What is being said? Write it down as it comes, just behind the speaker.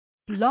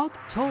Blog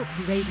Talk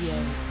Radio.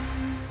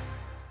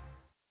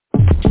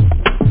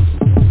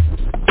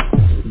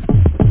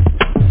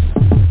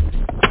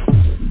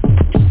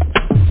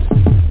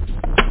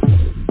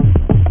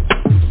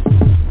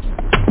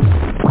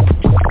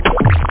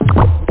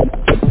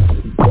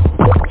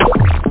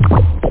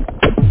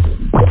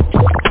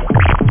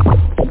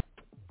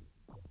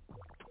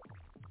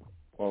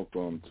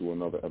 Welcome to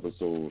another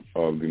episode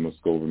of the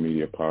Muscova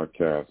Media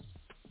Podcast.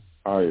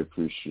 I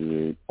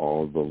appreciate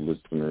all the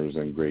listeners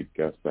and great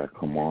guests that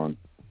come on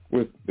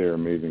with their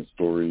amazing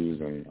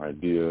stories and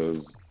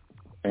ideas,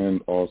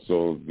 and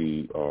also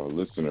the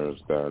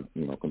listeners that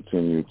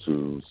continue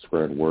to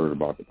spread word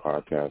about the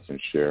podcast and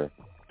share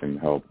and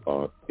help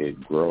it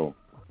grow.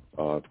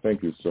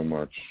 Thank you so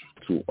much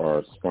to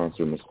our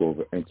sponsor,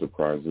 Muscova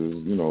Enterprises,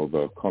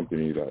 the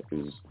company that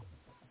is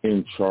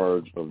in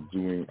charge of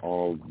doing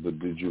all the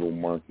digital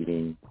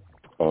marketing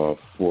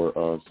for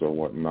us or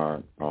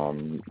whatnot.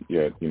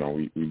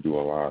 We do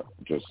a lot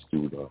just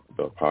through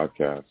the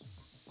podcast.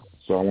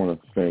 So I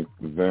want to thank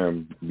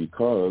them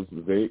because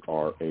they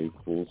are a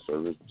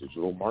full-service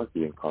digital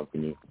marketing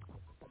company.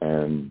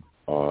 And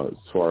as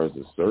far as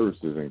the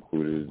services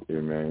included,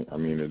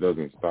 it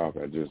doesn't stop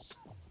at just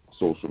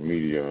social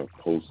media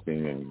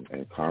posting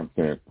and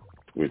content,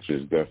 which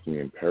is definitely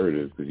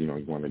imperative because, you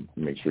want to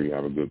make sure you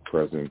have a good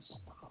presence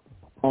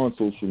on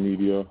social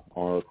media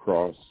or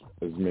across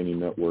as many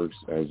networks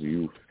as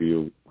you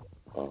feel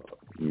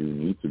you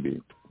need to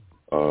be.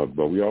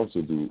 But we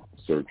also do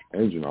search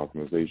engine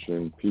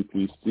optimization,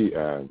 PPC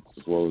ads,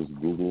 as well as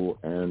Google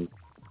and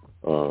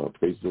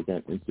Facebook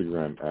and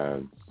Instagram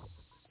ads.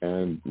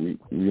 And we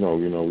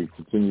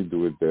continue to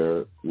do it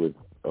there with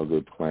a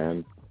good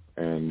plan,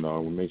 and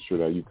we make sure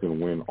that you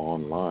can win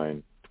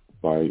online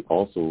by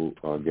also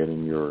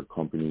getting your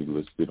company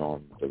listed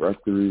on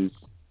directories.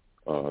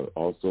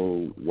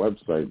 Also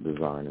website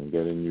design and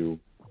getting you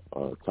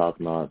a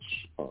top-notch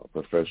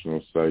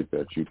professional site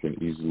that you can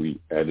easily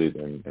edit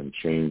and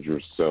change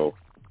yourself,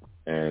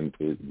 and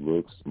it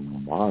looks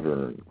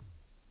modern.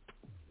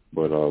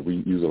 But we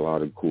use a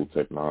lot of cool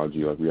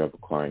technology, like we have a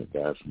client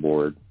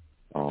dashboard,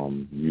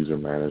 user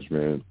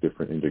management,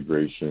 different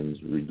integrations,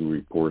 we do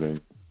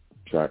reporting,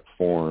 track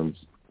forms,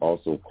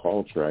 also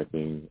call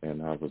tracking,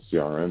 and have a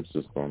CRM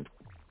system.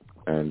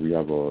 And we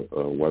have a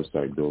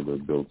website builder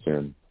built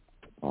in,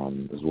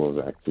 as well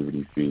as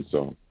activity fees.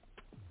 So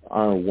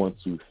I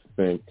want to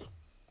thank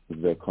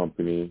the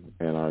company,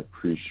 and I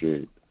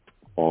appreciate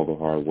all the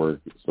hard work.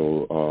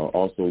 So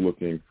also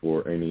looking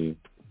to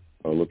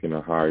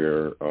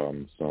hire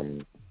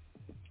some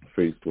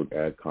Facebook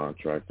ad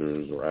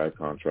contractors or ad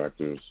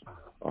contractors,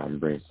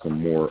 bring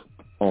some more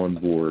on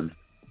board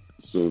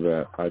so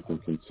that I can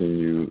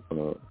continue,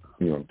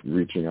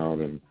 reaching out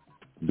and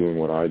doing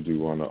what I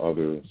do on the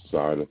other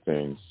side of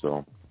things.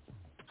 So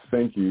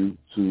thank you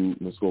to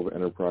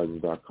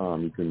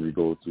MuscovaEnterprises.com. You can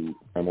go to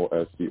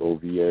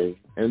MOSCOVA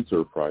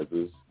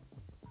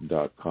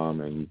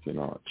Enterprises.com and you can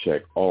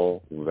check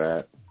all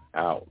that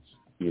out,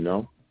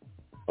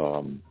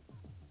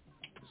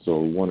 So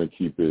we want to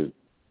keep it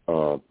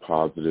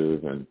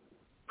positive and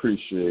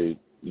appreciate,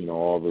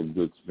 all the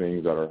good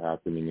things that are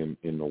happening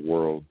in the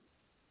world.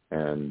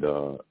 And,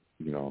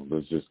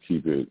 let's just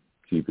keep it,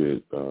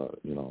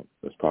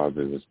 as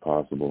positive as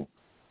possible.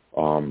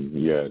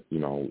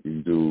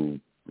 We do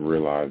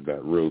realize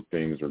that real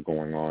things are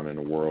going on in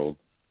the world,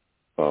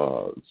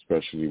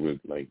 especially with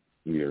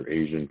either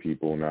Asian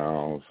people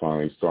now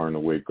finally starting to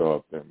wake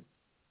up and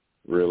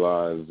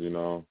realize,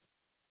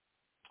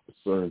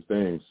 certain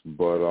things.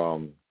 But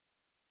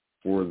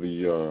for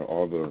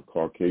all the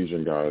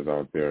Caucasian guys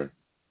out there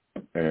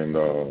and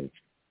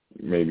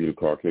maybe the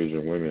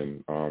Caucasian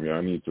women,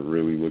 I need to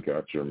really look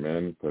at your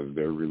men because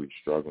they're really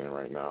struggling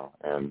right now.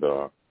 And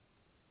it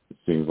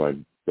seems like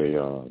they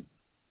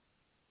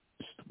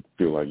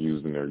feel like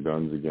using their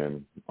guns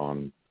again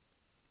on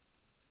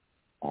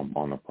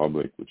the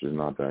public, which is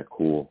not that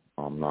cool.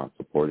 I'm not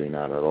supporting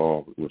that at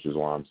all, which is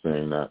why I'm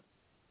saying that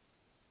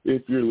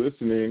if you're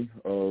listening,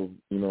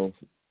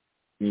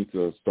 need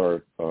to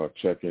start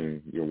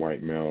checking your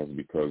white males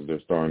because they're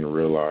starting to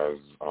realize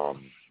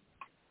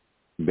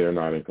they're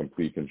not in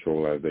complete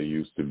control as they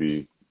used to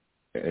be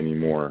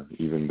anymore,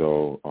 even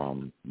though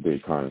they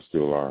kind of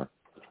still are.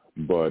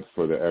 But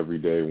for the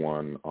everyday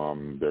one,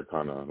 they're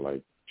kind of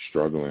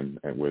struggling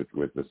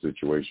with the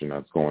situation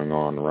that's going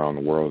on around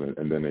the world,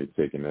 and then they're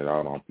taking it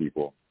out on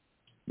people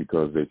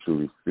because they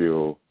truly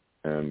feel,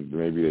 and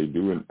maybe they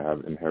do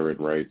have inherent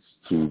rights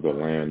to the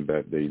land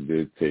that they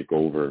did take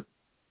over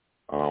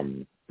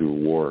through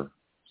war.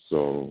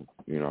 So,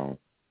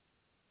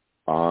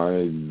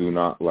 I do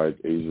not like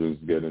Asians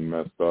getting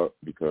messed up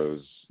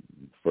because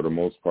for the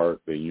most part,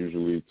 they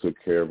usually took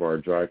care of our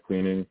dry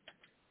cleaning.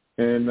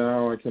 And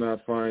now I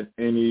cannot find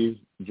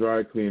any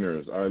dry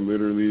cleaners. I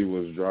literally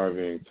was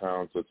driving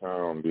town to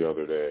town the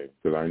other day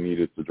because I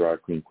needed to dry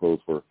clean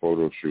clothes for a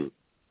photo shoot.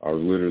 I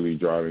was literally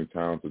driving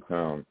town to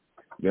town.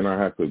 Then I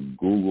had to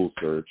Google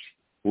search.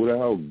 Who the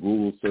hell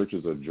Google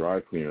searches a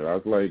dry cleaner?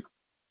 That's like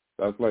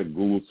That's like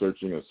Google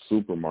searching a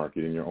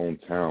supermarket in your own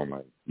town.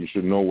 Like, you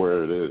should know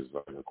where it is,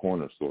 like a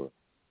corner store,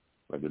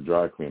 like a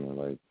dry cleaner.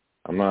 Like,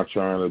 I'm not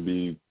trying to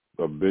be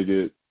a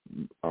bigot.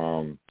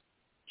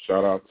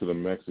 Shout out to the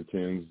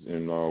Mexicans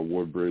in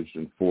Woodbridge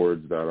and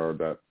Fords that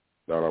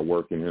are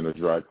working in the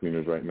dry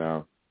cleaners right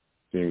now.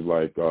 Seems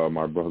like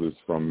my brothers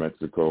from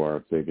Mexico are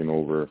taking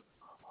over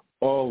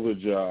all the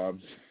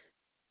jobs.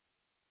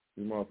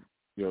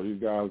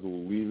 These guys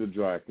will leave the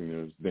dry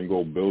cleaners, then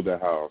go build a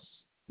house,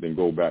 then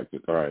go back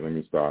to, all right, let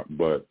me stop.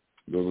 But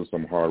those are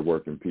some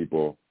hardworking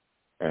people,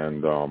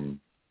 and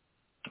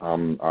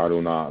I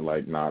do not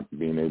like not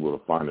being able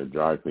to find the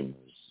dry cleaners.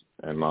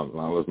 And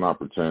let's not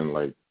pretend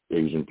like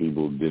Asian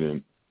people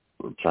didn't,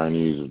 or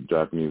Chinese or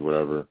Japanese,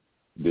 whatever,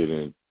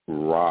 didn't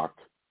rock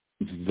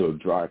the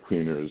dry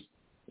cleaners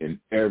in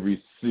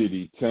every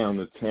city, town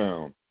to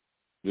town,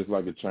 just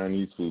like a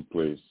Chinese food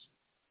place.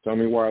 Tell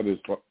me why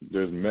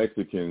there's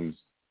Mexicans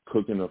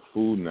cooking up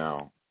food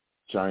now,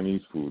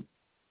 Chinese food.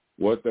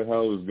 What the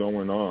hell is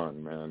going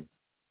on, man?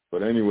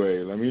 But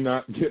anyway, let me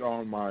not get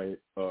on my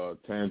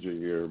tangent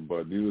here,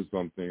 but these are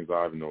some things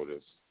I've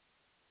noticed.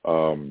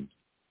 I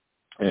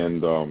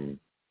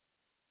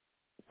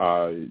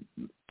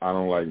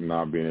don't like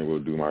not being able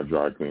to do my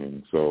dry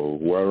cleaning. So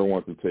whoever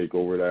wants to take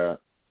over that,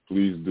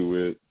 please do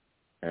it.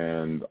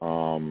 And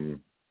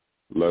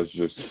let's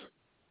just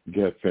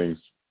get things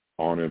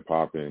on and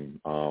popping.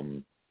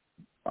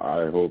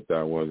 I hope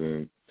that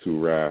wasn't too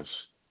rash,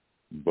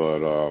 but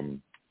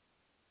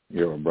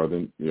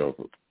brother,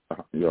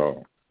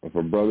 if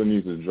a brother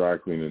needs his dry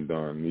cleaning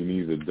done, he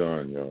needs it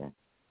done, yo.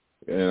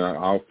 And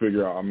I'll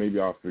figure out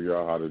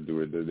how to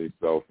do it. They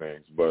sell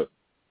things, but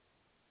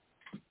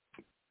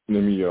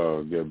let me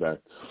get back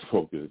to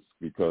focus,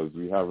 because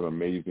we have an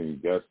amazing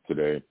guest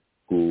today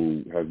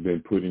who has been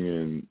putting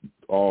in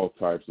all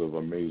types of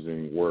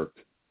amazing work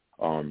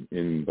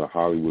in the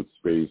Hollywood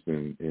space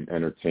and in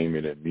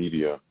entertainment and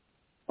media,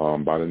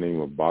 by the name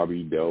of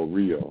Bobby Del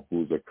Rio,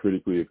 who's a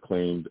critically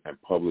acclaimed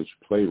and published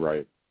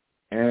playwright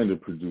and a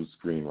produced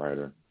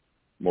screenwriter.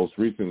 Most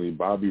recently,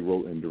 Bobby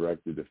wrote and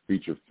directed the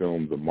feature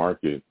film The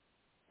Market,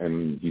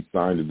 and he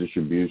signed a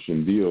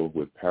distribution deal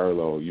with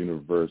Parallel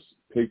Universe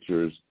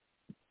Pictures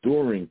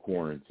during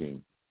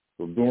quarantine.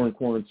 So during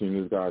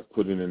quarantine, this guy's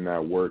putting in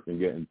that work and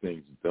getting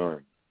things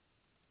done,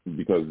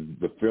 because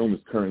the film is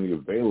currently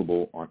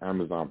available on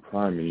Amazon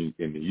Prime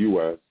in the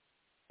U.S.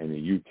 and the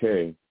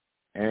U.K.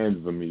 and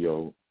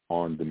Vimeo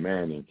on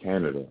demand in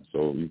Canada.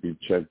 So you can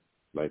check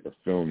like a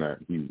film that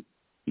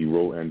he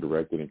wrote and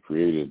directed and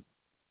created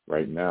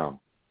right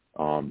now.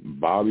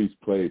 Bobby's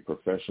play,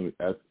 Professionally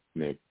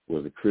Ethnic,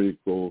 was a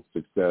critical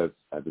success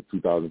at the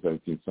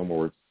 2017 Summer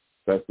Works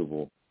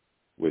Festival,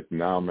 with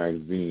Now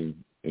Magazine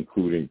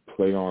including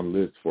play on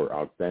lists for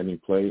Outstanding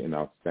Play and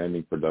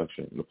Outstanding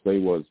Production. The play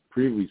was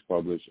previously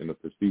published in the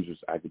prestigious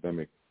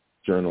academic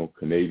journal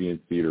Canadian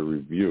Theatre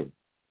Review.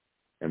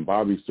 And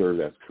Bobby served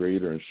as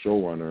creator and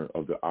showrunner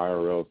of the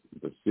IRL,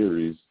 the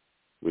series,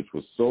 which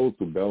was sold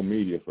to Bell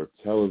Media for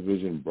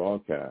television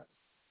broadcast.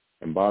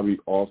 And Bobby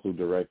also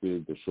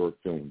directed the short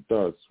film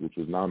Dust, which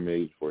was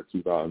nominated for a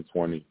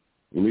 2020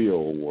 Leo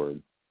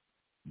Award.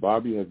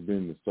 Bobby has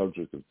been the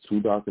subject of 2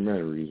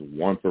 documentaries,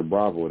 one for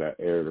Bravo that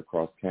aired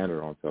across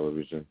Canada on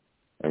television,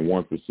 and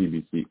one for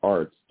CBC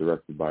Arts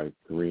directed by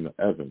Karina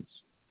Evans.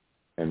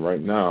 And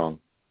right now,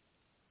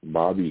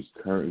 Bobby is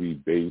currently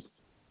based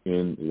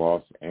in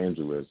Los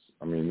Angeles.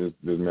 I mean,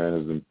 this man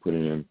has been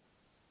putting in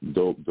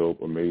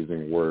dope,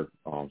 amazing work.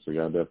 So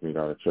y'all definitely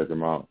got to check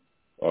him out.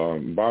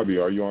 Bobby,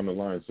 are you on the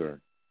line, sir?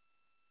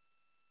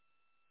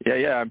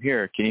 Yeah, I'm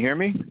here. Can you hear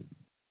me?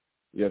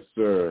 Yes,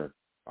 sir.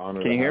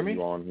 Honor Can you to hear have me?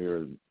 you on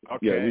here.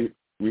 Okay. Yeah,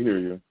 we hear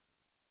you.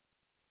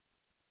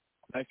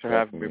 Thanks for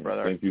having me,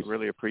 brother. Thank you. I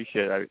really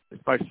appreciate it.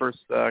 It's my first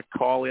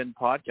call-in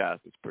podcast.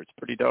 It's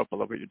pretty dope. I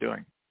love what you're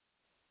doing.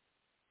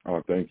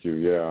 Oh, thank you.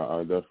 Yeah,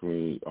 I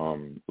definitely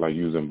like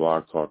using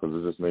Blog Talk, because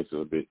it just makes it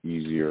a bit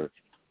easier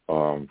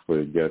for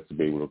the guests to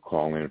be able to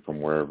call in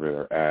from wherever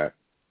they're at,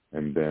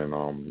 and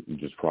then you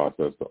just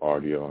process the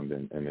audio and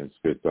then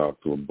spits out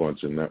to a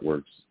bunch of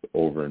networks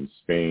over in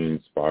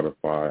Spain: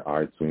 Spotify,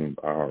 iTunes,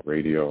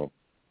 iHeartRadio,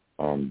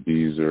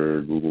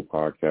 Deezer, Google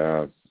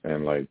Podcasts,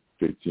 and like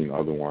 15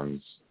 other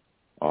ones.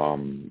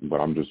 But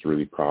I'm just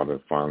really proud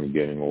of finally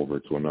getting over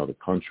to another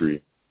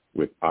country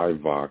with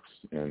iVox,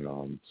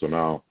 and so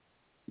now,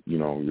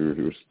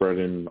 you're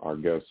spreading our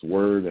guests'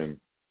 word, and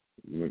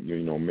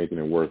making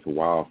it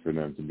worthwhile for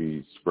them to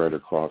be spread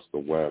across the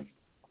web.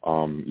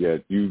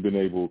 Yet you've been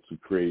able to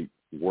create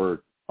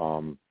work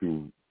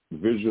through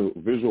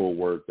visual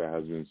work that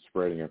has been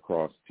spreading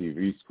across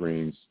TV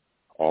screens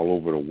all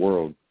over the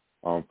world.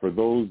 For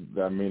those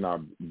that may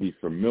not be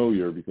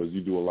familiar, because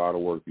you do a lot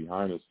of work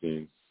behind the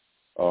scenes,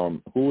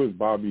 who is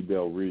Bobby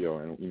Del Rio,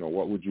 and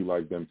what would you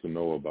like them to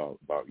know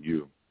about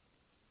you?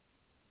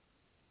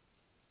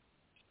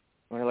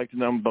 What I'd like to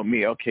know about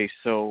me. Okay,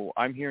 so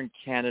I'm here in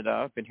Canada.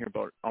 I've been here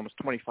about almost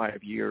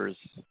 25 years,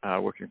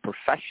 working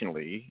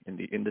professionally in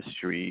the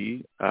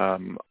industry.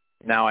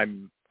 Now I've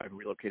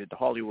relocated to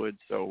Hollywood,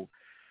 so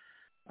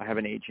I have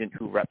an agent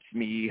who reps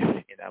me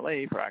in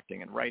LA for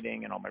acting and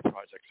writing, and all my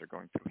projects are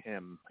going through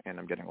him, and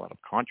I'm getting a lot of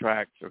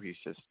contracts. So he's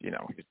just, he's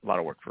a lot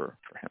of work for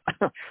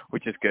him,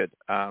 which is good.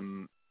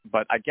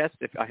 But I guess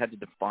if I had to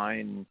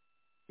define,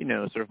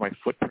 sort of my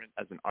footprint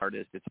as an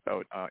artist, it's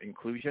about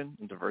inclusion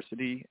and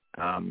diversity.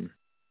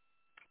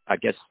 I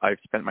guess I've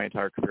spent my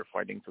entire career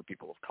fighting for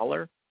people of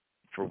color,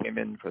 for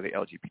women, for the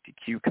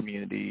LGBTQ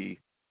community,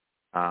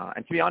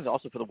 and to be honest,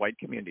 also for the white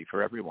community,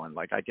 for everyone.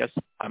 Like, I guess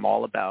I'm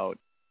all about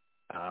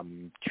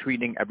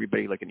treating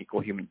everybody like an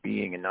equal human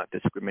being and not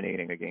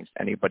discriminating against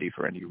anybody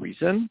for any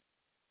reason.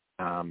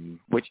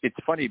 Which it's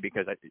funny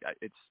because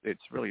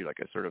it's really like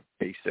a sort of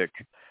basic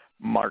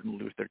Martin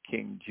Luther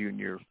King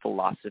Jr.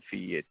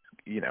 philosophy.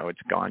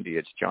 It's Gandhi,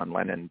 it's John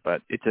Lennon,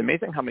 but it's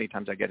amazing how many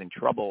times I get in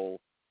trouble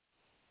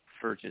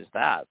for just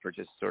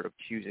sort of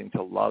choosing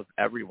to love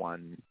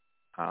everyone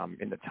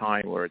in the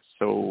time where it's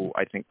so,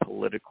 I think,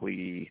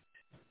 politically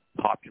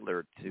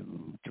popular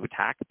to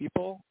attack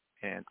people.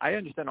 And I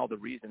understand all the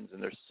reasons,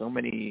 and there's so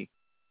many,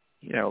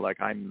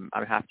 like I'm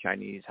half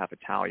Chinese, half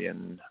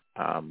Italian,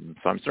 so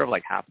I'm sort of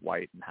like half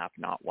white and half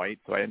not white,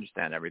 so I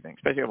understand everything,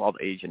 especially with all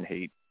the Asian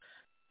hate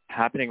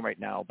happening right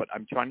now. But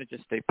I'm trying to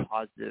just stay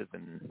positive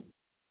and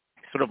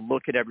sort of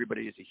look at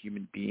everybody as a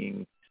human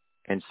being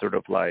and sort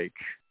of like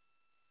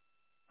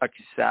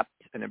accept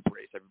and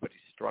embrace everybody's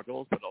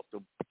struggles, but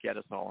also get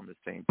us all on the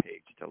same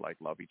page to like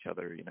love each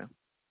other,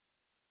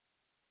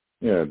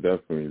 Yeah,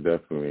 definitely.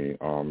 That's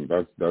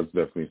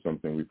definitely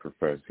something we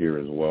profess here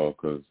as well,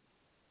 because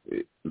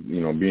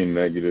being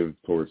negative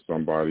towards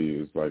somebody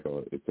is like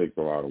it takes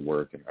a lot of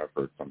work and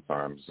effort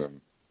sometimes, and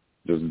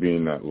just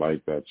being that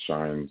light that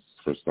shines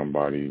for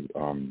somebody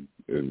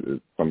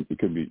it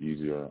could be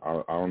easier.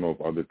 I don't know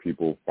if other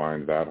people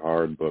find that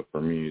hard, but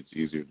for me, it's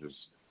easier just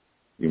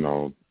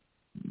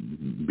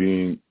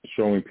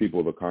showing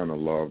people the kind of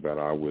love that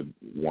I would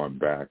want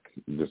back,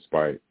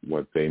 despite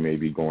what they may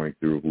be going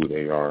through, who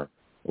they are,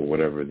 or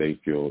whatever they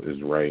feel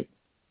is right.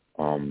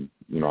 I'm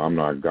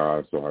not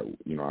God, so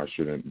I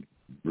shouldn't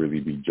really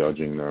be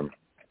judging them.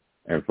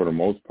 And for the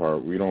most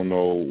part, we don't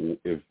know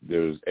if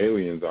there's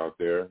aliens out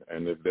there,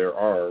 and if there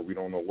are, we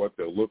don't know what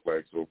they'll look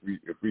like. So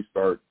if we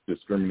start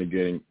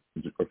discriminating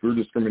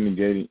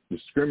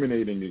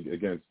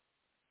against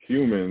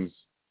humans,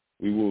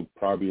 we will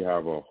probably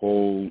have a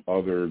whole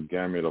other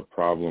gamut of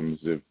problems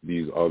if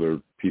these other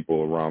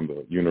people around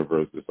the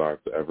universe decide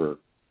to ever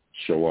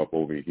show up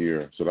over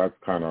here. So that's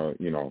kind of,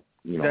 that's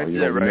right? You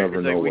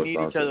never know we what's need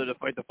out each other there. to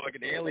fight the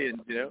fucking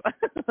aliens,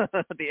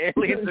 The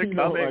aliens are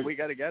coming. We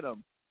got to get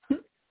them.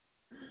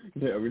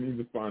 Yeah, we need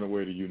to find a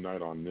way to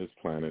unite on this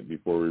planet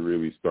before we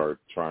really start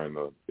trying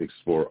to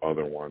explore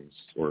other ones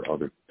or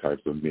other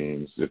types of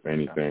beings, if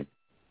anything.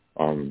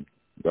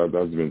 That's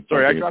been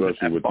Sorry, I something, dropped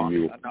especially an with the F-bomb.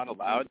 youth. I'm not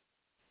allowed.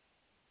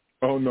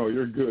 Oh, no,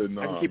 you're good.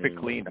 No, I can keep it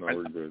clean. No,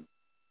 we're good.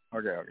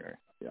 Okay.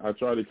 Yeah, I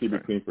try to keep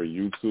it clean for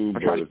YouTube, I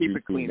try but to if keep it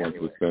YouTube clean wants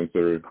anyway. to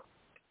censor,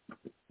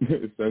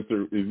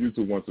 if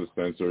YouTube wants to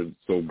censor,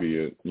 so be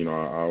it.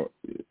 I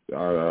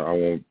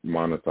won't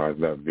monetize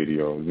that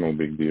video. It's no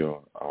big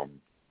deal.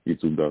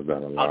 YouTube does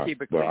that a lot. I'll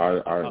keep it clean.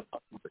 I'll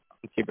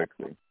keep it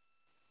clean.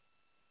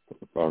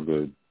 It's all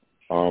good.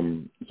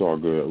 It's all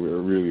good. We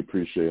really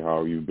appreciate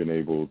how you've been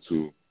able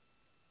to,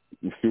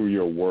 through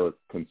your work,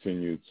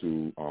 continue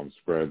to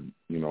spread,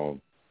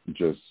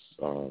 just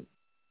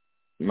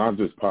not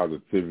just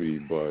positivity,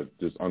 but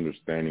just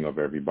understanding of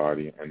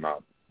everybody, and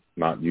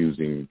not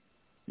using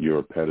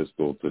your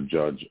pedestal to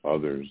judge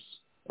others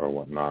or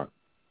whatnot.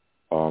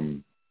 Oh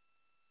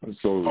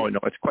no,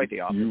 it's quite the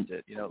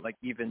opposite.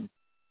 Even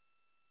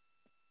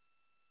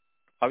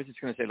I was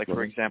just going to say,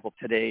 for example,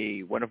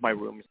 today, one of my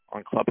rooms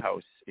on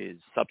Clubhouse is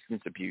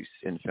substance abuse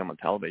in film and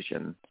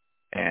television.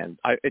 And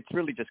it's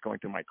really just going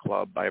through my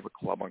club. I have a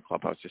club on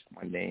Clubhouse, just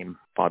my name,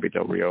 Bobby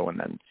Del Rio. And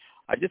then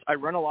I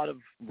run a lot of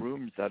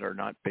rooms that are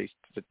not based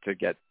to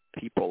get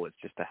people. It's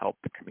just to help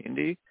the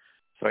community.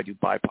 So I do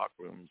BIPOC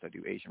rooms. I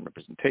do Asian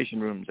representation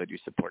rooms. I do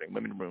supporting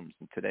women rooms.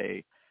 And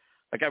today,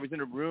 I was in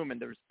a room, and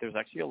there's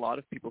actually a lot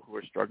of people who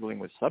are struggling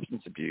with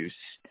substance abuse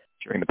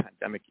during the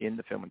pandemic in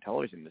the film and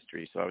television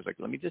industry. So I was like,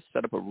 let me just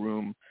set up a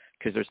room,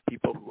 because there's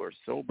people who are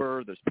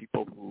sober, there's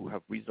people who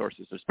have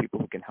resources, there's people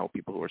who can help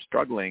people who are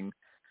struggling.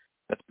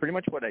 That's pretty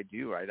much what I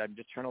do, right? I'm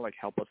just trying to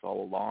help us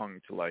all along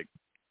to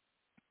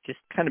just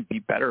kind of be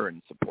better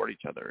and support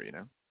each other,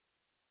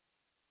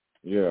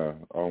 Yeah.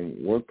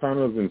 What kind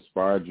of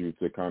inspired you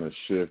to kind of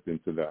shift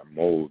into that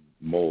mold,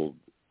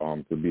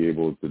 to be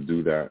able to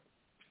do that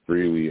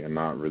freely and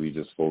not really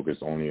just focus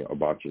only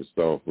about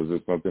yourself? Was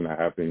it something that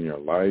happened in your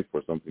life,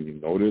 or something you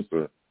noticed,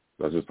 or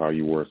that's just how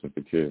you were since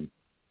a kid?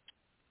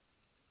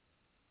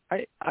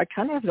 I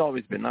kind of have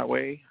always been that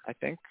way, I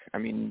think. I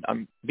mean,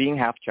 I'm being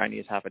half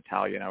Chinese, half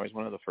Italian. I was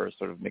one of the first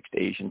sort of mixed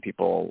Asian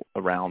people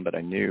around that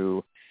I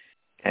knew.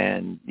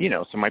 And,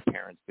 so my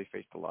parents, they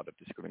faced a lot of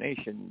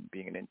discrimination,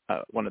 being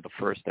one of the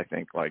first, I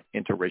think,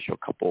 interracial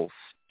couples.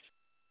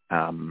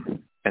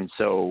 And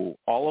so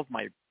all of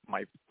my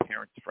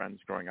parents' friends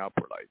growing up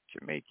were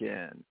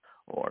Jamaican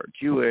or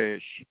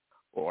Jewish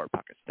or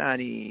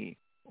Pakistani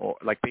or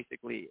like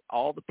basically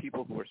all the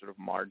people who were sort of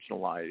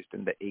marginalized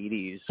in the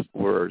 80s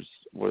were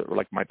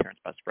like my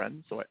parents' best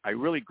friends. So I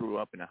really grew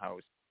up in a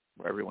house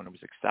where everyone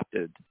was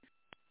accepted.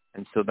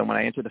 And so then when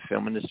I entered the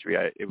film industry,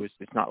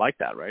 it's not like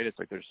that, right? It's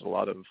like there's a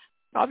lot of,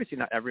 obviously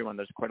not everyone,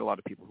 there's quite a lot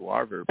of people who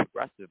are very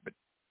progressive, but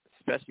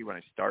especially when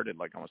I started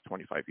like almost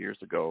 25 years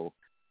ago,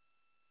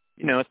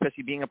 you know,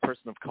 especially being a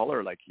person of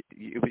color, like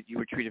you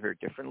were treated very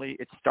differently.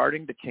 It's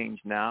starting to change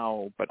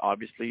now, but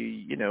obviously,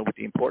 you know, with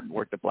the important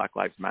work that Black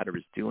Lives Matter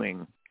is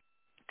doing,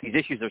 these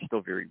issues are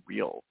still very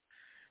real.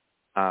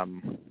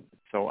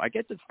 So I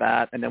guess it's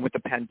that. And then with the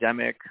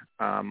pandemic,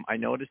 I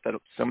noticed that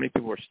so many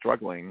people were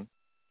struggling,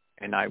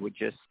 and I would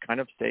just kind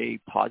of say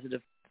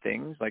positive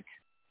things, like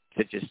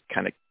to just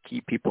kind of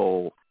keep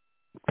people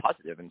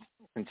positive and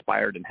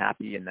inspired and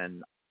happy. And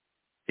then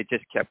it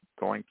just kept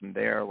going from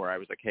there, where I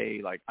was like,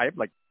 hey, like I have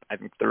like, I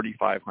think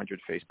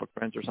 3,500 Facebook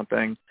friends or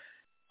something,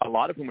 a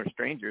lot of whom are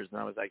strangers. And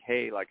I was like,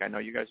 hey, like, I know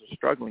you guys are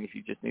struggling. If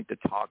you just need to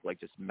talk,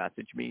 like just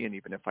message me. And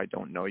even if I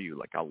don't know you,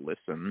 like I'll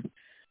listen.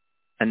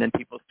 And then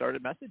people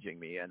started messaging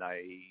me, and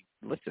I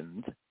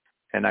listened,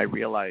 and I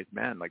realized,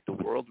 man, like the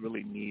world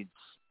really needs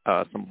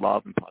some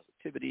love and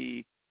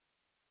positivity.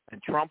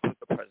 And Trump was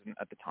the president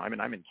at the time,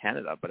 and I'm in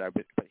Canada, but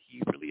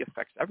he really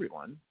affects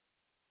everyone.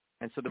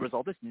 And so there was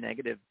all this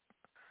negative,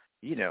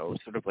 you know,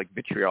 sort of like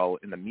vitriol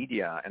in the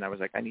media. And I was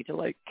like, I need to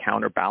like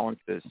counterbalance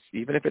this.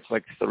 Even if it's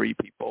like 3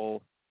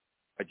 people,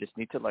 I just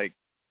need to like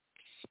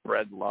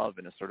spread love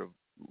in a sort of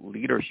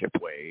leadership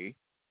way.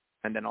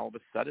 And then all of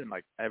a sudden,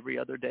 like every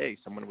other day,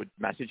 someone would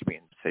message me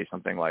and say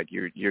something like,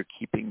 you're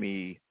keeping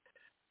me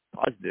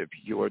positive.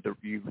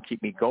 You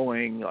keep me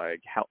going.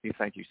 Like, help me.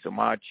 Thank you so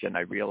much. And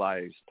I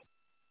realized,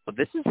 well,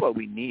 this is what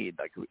we need.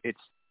 Like it's,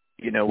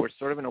 you know, we're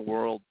sort of in a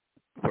world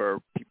where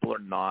people are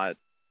not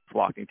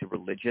flocking to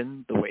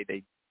religion the way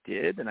they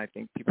did, and I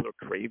think people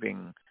are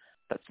craving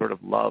that sort of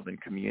love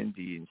and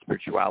community and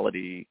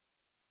spirituality.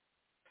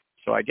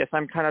 So I guess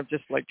I'm kind of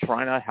just like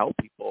trying to help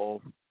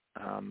people,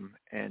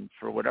 and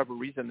for whatever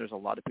reason, there's a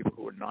lot of people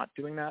who are not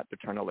doing that. They're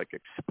trying to like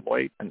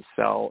exploit and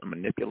sell and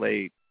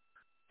manipulate,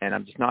 and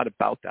I'm just not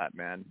about that,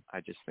 man.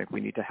 I just think we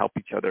need to help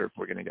each other if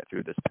we're going to get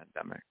through this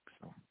pandemic.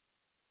 So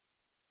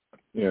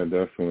Yeah,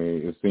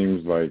 definitely. It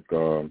seems like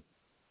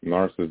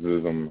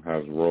narcissism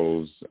has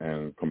rose,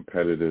 and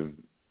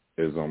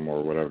competitivism,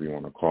 or whatever you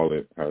want to call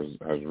it,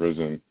 has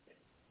risen.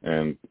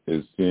 And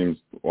it seems,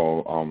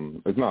 well,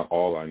 it's not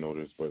all I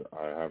noticed, but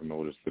I have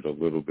noticed it a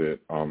little bit.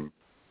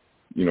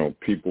 You know,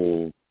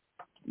 people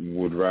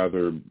would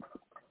rather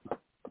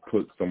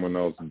put someone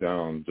else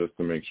down just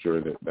to make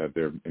sure that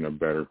they're in a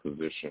better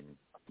position,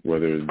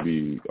 whether it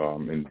be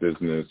in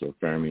business or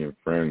family and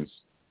friends.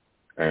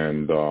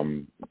 And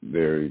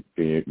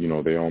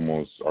they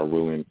almost are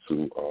willing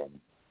to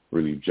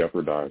really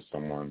jeopardize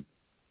someone.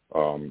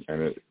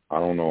 And I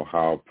don't know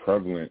how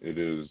prevalent it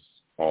is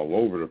all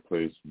over the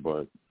place,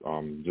 but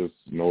just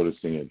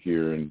noticing it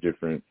here in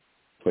different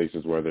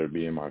places, whether it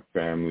be in my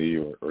family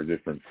or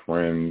different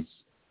friends,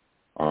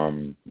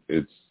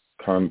 it's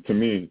kind of, to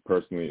me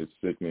personally, it's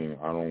sickening.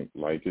 I don't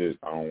like it.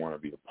 I don't want to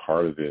be a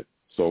part of it.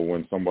 So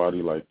when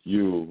somebody like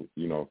you,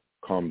 you know,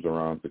 comes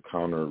around to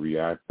counter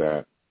react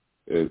that,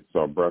 it's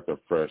a breath of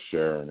fresh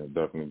air, and it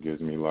definitely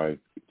gives me like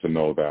to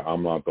know that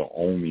I'm not the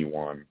only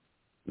one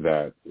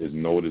that is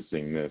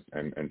noticing this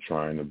and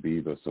trying to be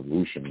the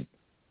solution.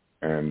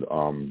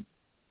 And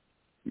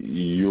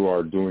you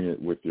are doing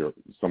it with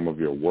some of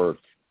your work.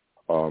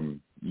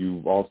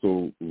 You've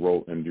also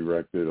wrote and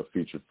directed a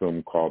feature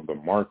film called The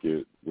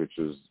Market, which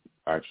is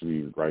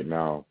actually right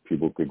now,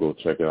 people could go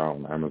check it out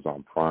on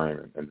Amazon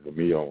Prime and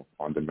Vimeo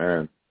on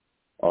demand.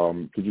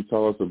 Could you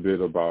tell us a bit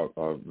about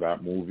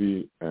that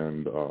movie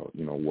and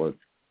what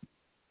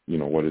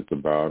it's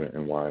about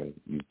and why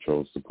you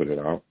chose to put it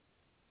out?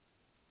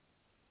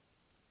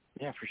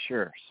 Yeah, for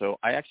sure. So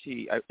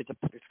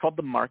it's called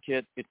The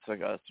Market. It's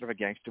like a sort of a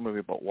gangster movie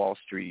about Wall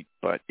Street,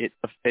 but it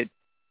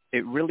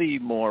really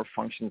more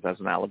functions as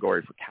an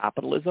allegory for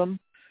capitalism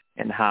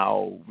and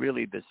how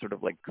really this sort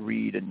of like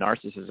greed and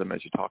narcissism,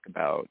 as you talk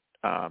about,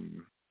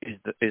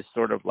 is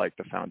sort of like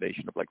the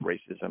foundation of like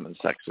racism and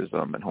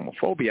sexism and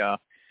homophobia.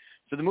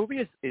 So the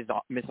movie is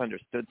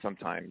misunderstood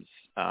sometimes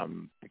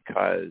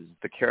because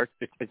the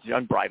character, it's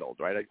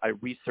unbridled, right? I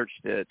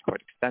researched it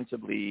quite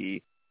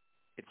extensively.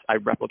 I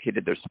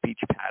replicated their speech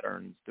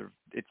patterns. They're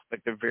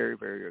very,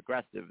 very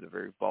aggressive. They're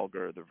very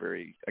vulgar. They're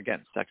very,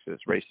 again, sexist,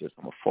 racist,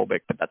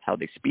 homophobic, but that's how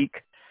they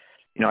speak.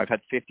 You know, I've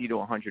had 50 to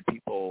 100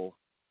 people.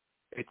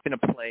 It's been a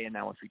play and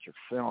now a feature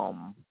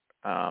film.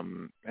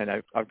 And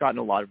I've gotten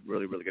a lot of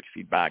really, really good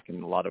feedback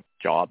and a lot of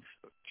jobs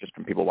just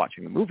from people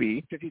watching the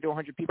movie. 50 to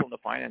 100 people in the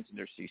finance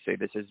industry say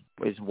this is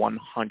 100%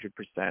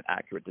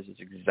 accurate. This is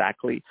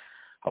exactly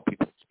how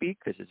people speak.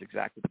 This is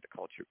exactly what the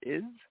culture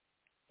is.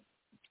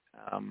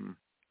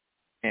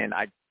 And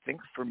I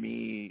think for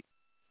me,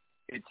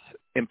 it's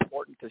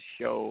important to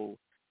show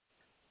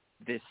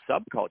this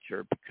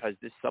subculture because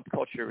this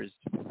subculture is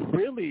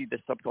really the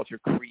subculture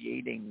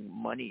creating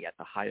money at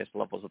the highest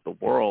levels of the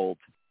world.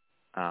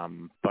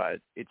 But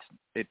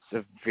it's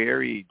a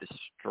very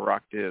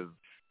destructive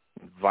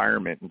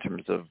environment in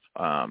terms of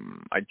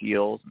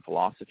ideals and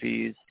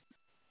philosophies.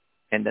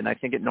 And then I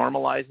think it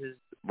normalizes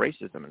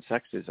racism and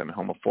sexism and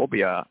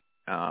homophobia.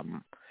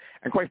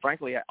 And quite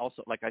frankly, I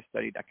also, like, I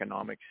studied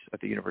economics at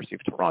the University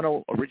of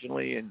Toronto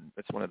originally, and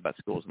it's one of the best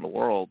schools in the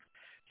world.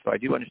 So I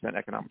do understand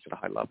economics at a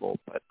high level.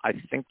 But I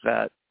think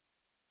that,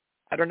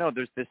 I don't know,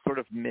 there's this sort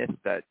of myth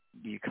that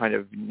you kind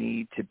of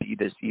need to be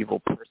this evil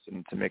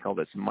person to make all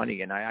this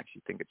money. And I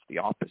actually think it's the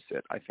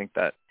opposite. I think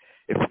that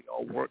if we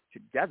all work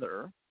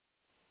together,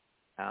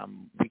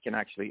 we can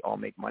actually all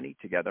make money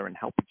together and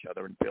help each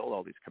other and build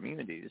all these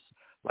communities.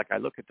 Like, I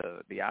look at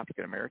the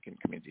African American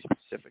community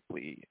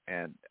specifically,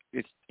 and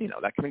it's, you know,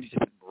 that community's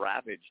been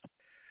ravaged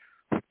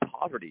with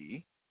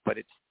poverty, but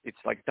it's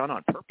like done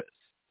on purpose,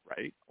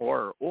 right?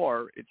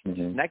 Or it's just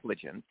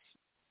negligence,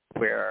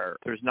 where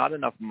there's not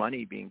enough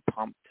money being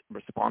pumped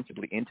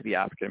responsibly into the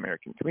African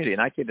American community.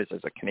 And I say this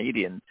as a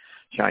Canadian,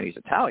 Chinese,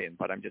 Italian,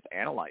 but I'm just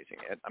analyzing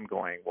it. I'm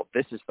going, well,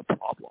 this is the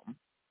problem.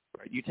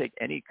 Right? You take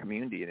any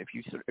community, and if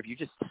you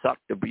just suck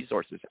the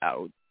resources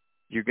out,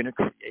 you're going to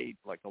create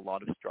like a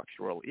lot of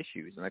structural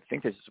issues. And I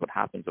think this is what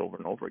happens over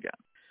and over again.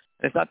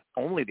 And it's not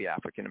only the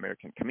African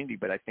American community,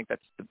 but I think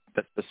that's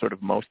the sort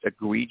of most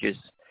egregious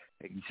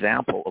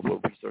example of where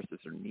resources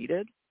are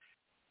needed.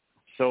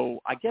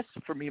 So I guess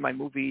for me, my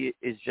movie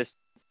is just,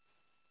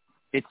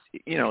 it's,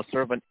 you know,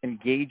 sort of an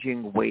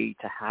engaging way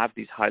to have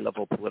these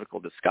high-level political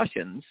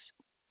discussions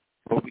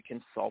where we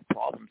can solve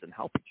problems and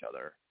help each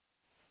other.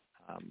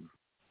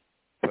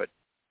 But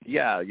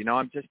yeah, you know,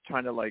 I'm just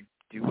trying to like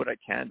do what I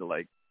can to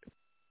like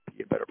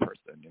be a better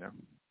person, you know?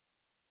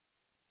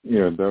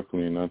 Yeah,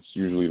 definitely. And that's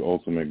usually the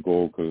ultimate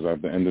goal, because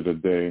at the end of the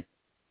day,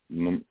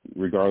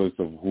 regardless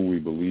of who we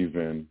believe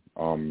in,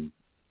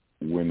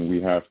 when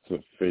we have to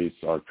face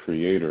our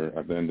creator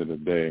at the end of the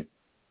day,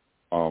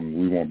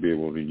 we won't be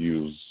able to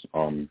use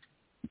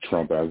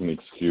Trump as an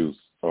excuse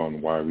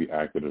on why we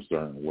acted a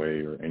certain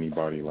way or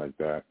anybody like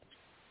that.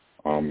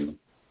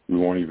 We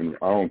won't even,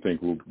 I don't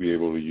think we'll be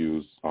able to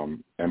use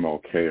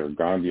MLK or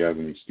Gandhi as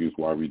an excuse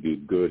why we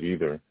did good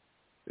either.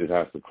 It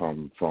has to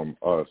come from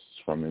us,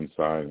 from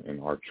inside,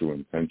 and our true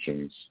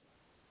intentions.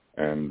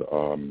 And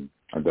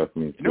I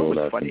definitely feel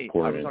that's funny?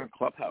 important. I was on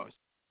Clubhouse.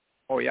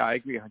 Oh, yeah, I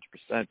agree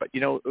 100%. But,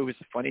 you know, it was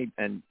funny,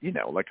 and, you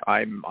know, like,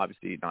 I'm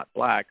obviously not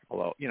black,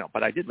 although, you know,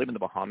 but I did live in the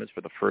Bahamas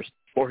for the first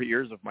 4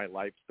 years of my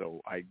life,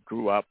 so I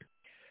grew up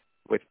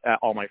with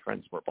all my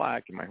friends were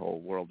black, and my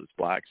whole world is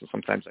black. So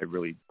sometimes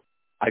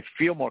I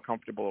feel more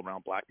comfortable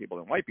around black people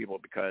than white people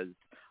because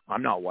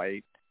I'm not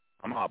white,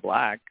 I'm not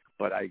black,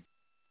 but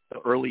the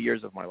early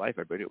years of my life,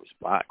 I believe it was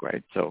black,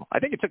 right? So I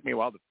think it took me a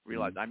while to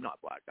realize I'm not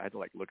black. I had to,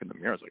 like, look in the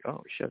mirror. I was like,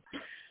 oh, shit.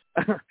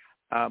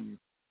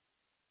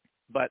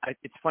 But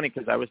it's funny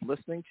because I was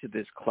listening to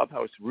this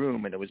Clubhouse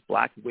room, and it was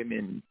black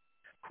women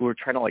who were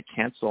trying to, like,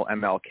 cancel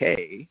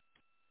MLK.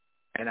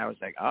 And I was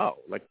like, oh,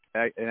 like,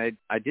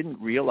 I didn't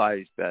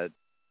realize that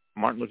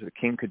Martin Luther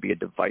King could be a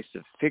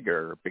divisive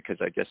figure, because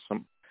I guess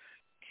some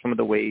of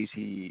the ways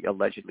he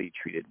allegedly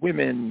treated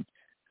women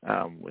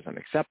was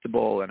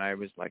unacceptable. And I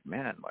was like,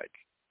 man,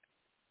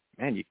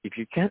 if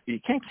you can't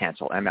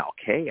cancel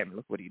MLK. I mean,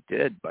 look what he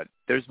did. But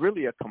there's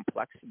really a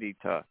complexity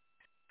to,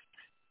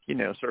 you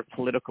know, sort of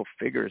political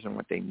figures and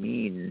what they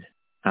mean.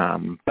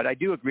 But I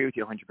do agree with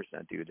you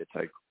 100%, dude. It's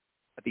like,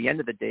 at the end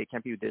of the day, it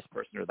can't be this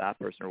person or that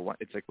person or what.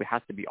 It's like, it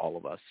has to be all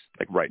of us,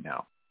 like, right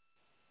now.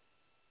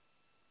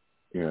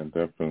 I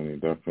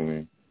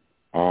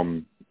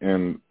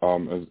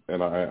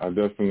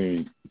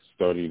definitely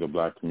study the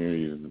black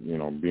community, you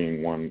know,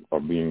 being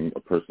a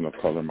person of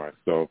color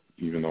myself,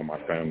 even though my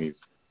family's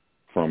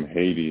from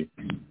Haiti,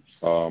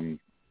 you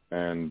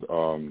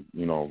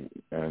know,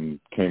 and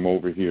came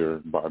over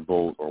here by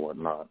boat or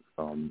whatnot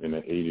in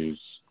the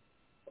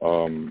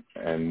 80s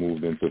and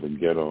moved into the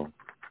ghetto.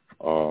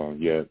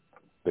 Yet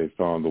they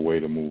found a way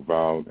to move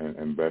out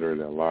and better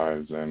their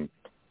lives and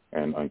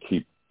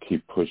keep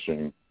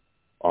pushing.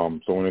 So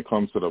when it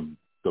comes to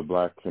the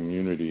black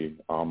community,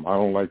 I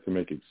don't like to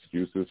make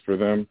excuses for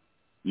them.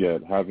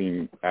 Yet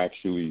having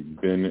actually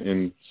been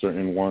in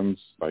certain ones,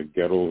 like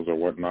ghettos or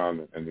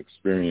whatnot, and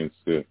experienced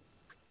it,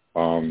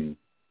 you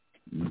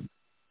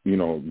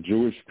know,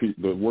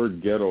 the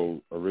word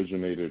ghetto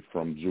originated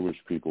from Jewish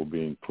people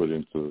being put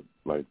into,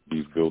 like,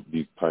 these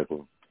type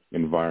of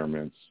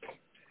environments.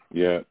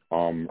 Yet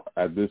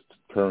at this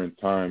current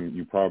time,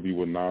 you probably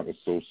would not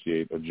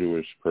associate a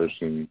Jewish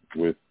person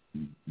with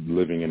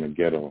living in a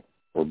ghetto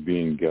or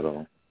being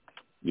ghetto.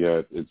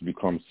 Yet it's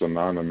become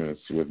synonymous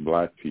with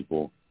black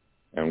people.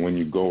 And when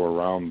you go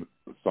around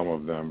some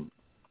of them,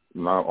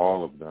 not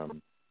all of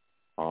them,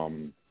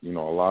 you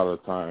know, a lot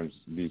of times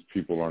these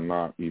people are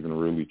not even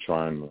really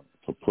trying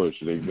to push.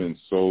 They've been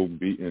so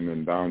beaten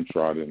and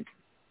downtrodden,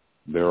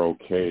 they're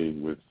okay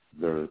with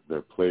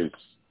their place.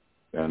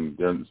 And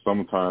then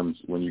sometimes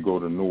when you go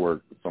to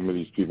Newark, some of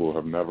these people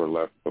have never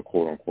left the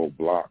quote-unquote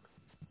block.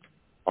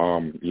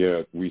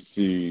 Yet we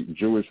see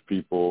Jewish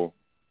people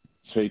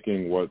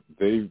taking what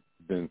they've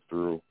been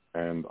through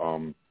and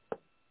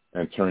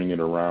turning it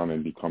around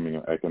and becoming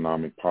an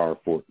economic power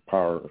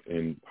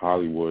in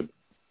Hollywood,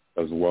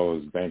 as well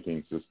as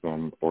banking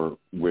system, or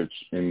which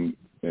in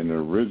the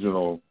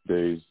original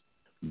days,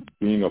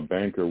 being a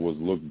banker was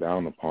looked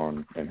down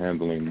upon and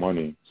handling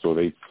money. So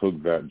they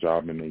took that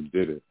job and they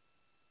did it,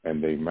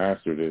 and they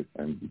mastered it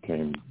and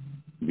became.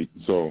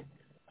 So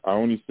I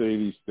only say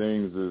these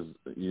things is,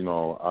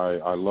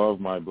 I love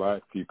my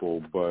black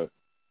people, but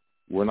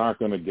we're not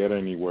going to get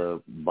anywhere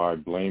by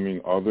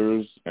blaming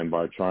others and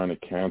by trying to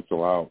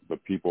cancel out the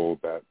people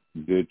that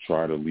did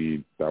try to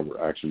lead, that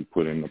were actually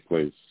put into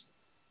place.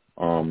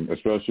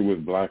 Especially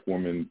with black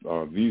women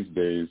these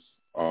days,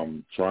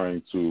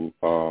 trying to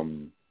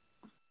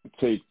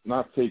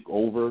not take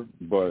over,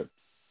 but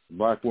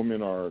black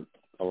women are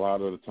a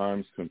lot of the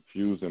times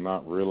confused and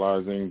not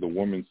realizing the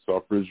women's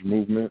suffrage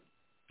movement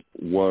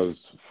was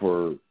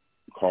for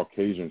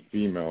Caucasian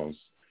females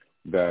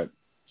that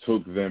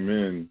took them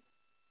in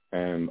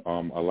and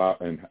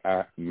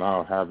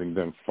now having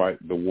them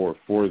fight the war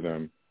for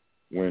them,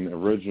 when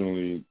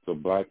originally the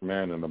black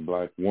man and the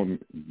black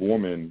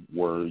woman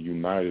were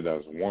united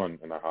as one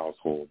in a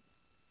household.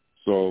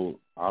 So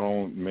I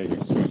don't make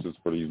excuses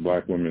for these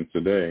black women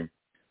today.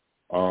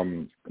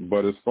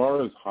 But as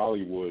far as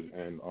Hollywood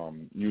and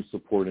you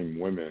supporting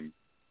women,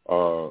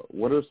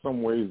 what are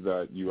some ways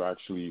that you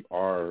actually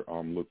are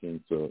looking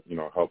to,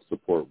 help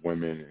support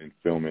women in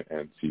film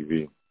and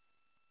TV?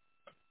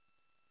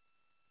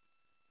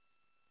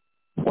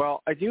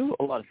 Well, I do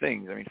a lot of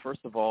things. I mean,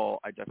 first of all,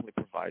 I definitely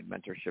provide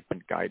mentorship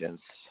and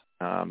guidance,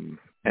 and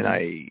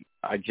I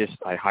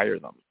hire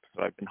them.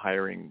 So I've been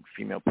hiring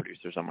female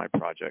producers on my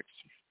projects,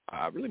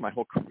 really my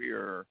whole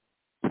career,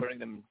 putting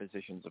them in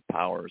positions of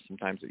power,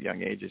 sometimes at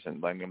young ages,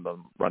 and letting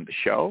them run the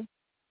show.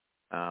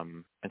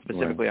 And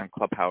specifically on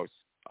Clubhouse,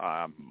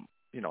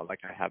 like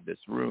I have this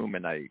room,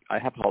 and I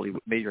have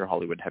major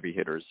Hollywood heavy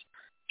hitters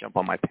jump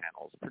on my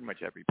panels. Pretty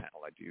much every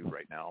panel I do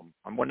right now.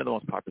 I'm one of the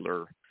most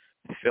popular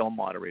film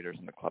moderators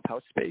in the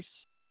Clubhouse space.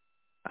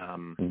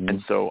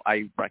 And so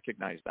I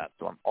recognize that.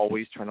 So I'm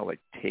always trying to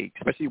take,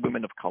 especially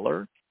women of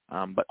color,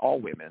 but all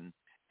women,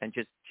 and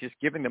just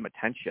giving them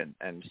attention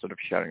and sort of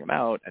shouting them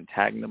out and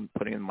tagging them,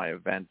 putting them in my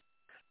events.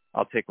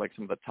 I'll take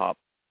some of the top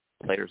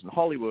players in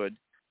Hollywood,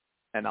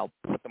 and I'll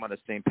put them on the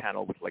same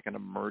panel with an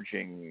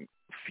emerging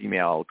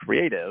female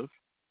creative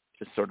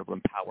to sort of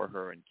empower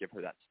her and give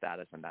her that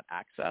status and that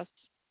access.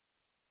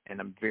 And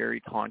I'm very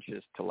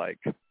conscious to like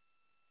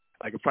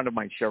a friend of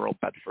mine, Cheryl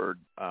Bedford,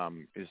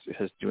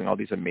 is doing all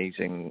these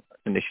amazing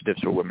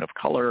initiatives for women of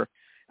color.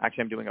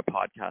 Actually, I'm doing a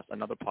podcast,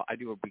 I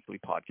do a weekly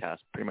podcast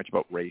pretty much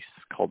about race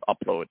called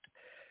Upload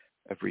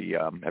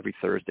every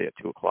Thursday at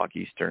 2:00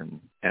 Eastern.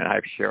 And I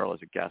have Cheryl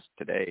as a guest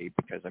today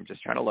because I'm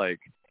just trying to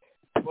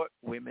put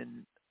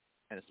women,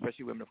 and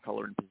especially women of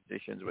color, in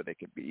positions where they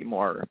could be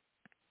more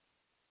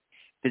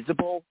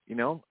visible,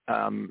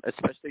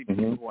 especially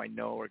people who I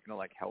know are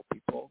going to help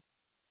people.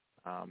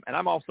 And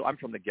I'm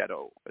from the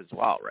ghetto as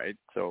well, right?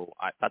 So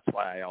that's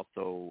why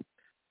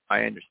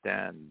I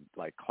understand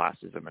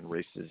classism and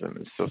racism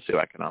and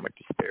socioeconomic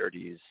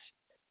disparities,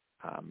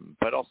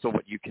 but also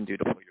what you can do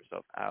to pull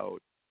yourself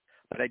out.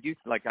 But I do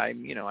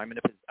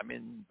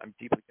I'm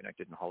deeply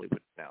connected in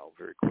Hollywood now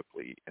very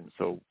quickly, and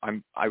so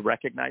I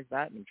recognize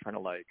that, and I'm trying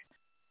to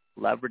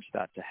leverage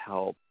that to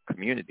help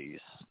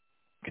communities,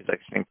 because I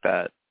think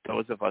that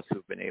those of us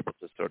who've been able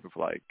to sort of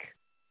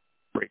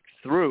break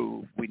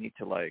through, we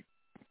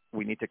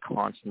need to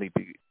constantly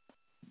be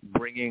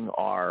bringing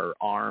our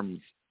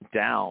arms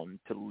down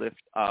to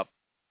lift up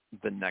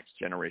the next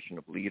generation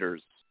of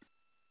leaders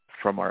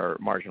from our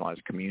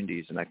marginalized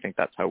communities. And I think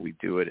that's how we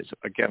do it is,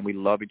 again, we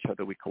love each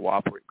other, we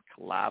cooperate, we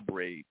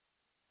collaborate,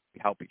 we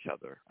help each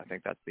other. I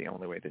think that's the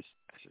only way this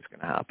is going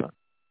to happen.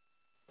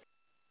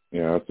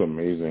 Yeah, that's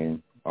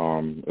amazing.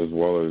 As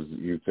well as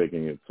you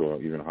taking it to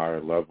an even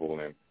higher level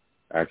and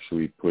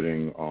actually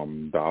putting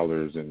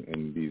dollars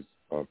in these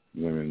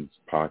women's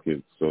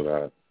pockets so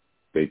that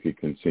they could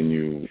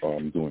continue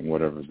doing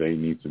whatever they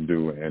need to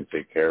do and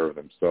take care of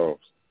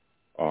themselves.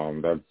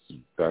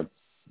 That's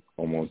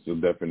almost the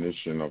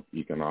definition of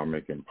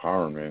economic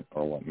empowerment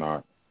or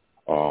whatnot.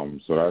 So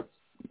that's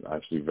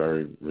actually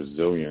very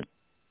resilient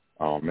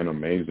and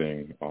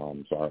amazing.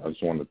 So I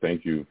just want to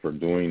thank you for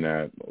doing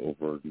that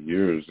over the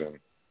years and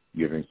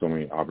giving so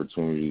many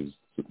opportunities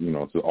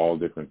to all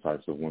different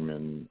types of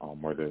women,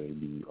 whether they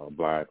be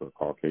black or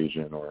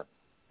Caucasian or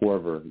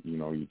whoever,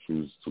 you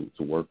choose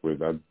to work with.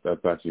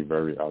 That's actually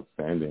very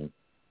outstanding.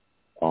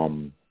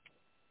 Well,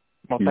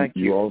 thank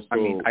you.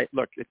 Also,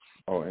 look, it's...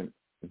 Oh, and...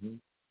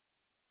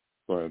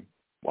 Go ahead.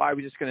 Well, I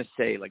was just going to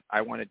say,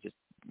 I want to just,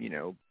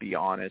 be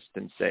honest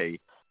and say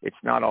it's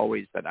not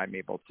always that I'm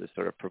able to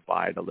sort of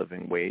provide a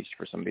living wage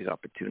for some of these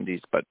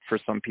opportunities, but for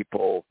some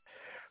people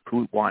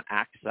who want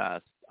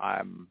access,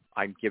 I'm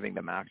giving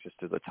them access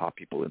to the top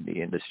people in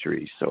the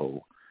industry.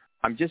 So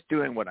I'm just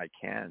doing what I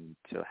can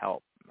to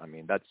help.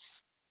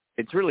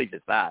 It's really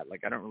just that.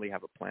 I don't really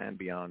have a plan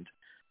beyond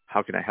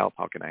how can I help,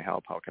 how can I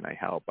help, how can I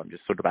help. I'm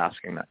just sort of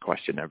asking that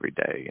question every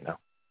day,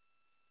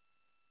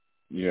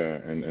 Yeah,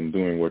 and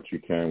doing what you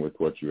can with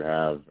what you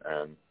have.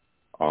 And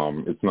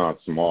It's not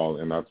small,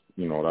 and that's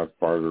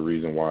part of the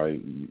reason why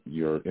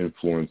your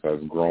influence has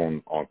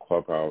grown on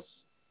Clubhouse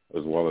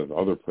as well as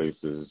other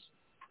places,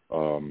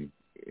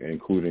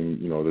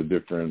 including the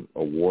different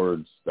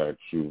awards that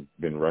you've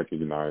been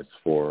recognized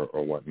for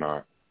or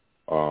whatnot.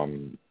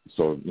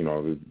 So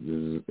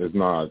it's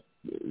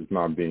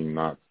not being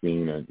not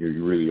seen, and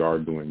you really are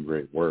doing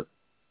great work.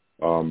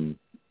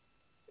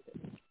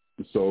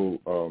 So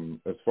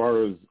as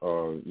far as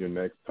your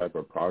next type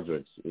of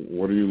projects,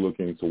 what are you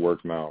looking to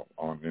work now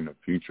on in the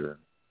future?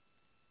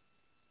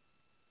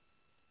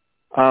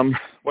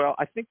 Well,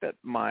 I think that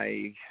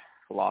my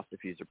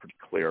philosophies are pretty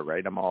clear,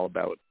 right? I'm all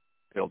about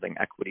building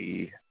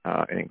equity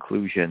and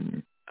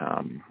inclusion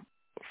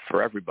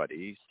for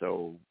everybody.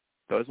 So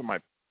those are my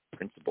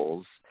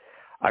principles.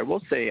 I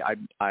will say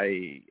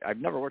I've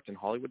never worked in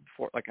Hollywood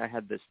before. Like, I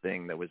had this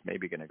thing that was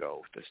maybe going to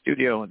go to the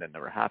studio and then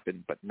never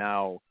happened, but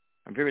now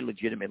I'm very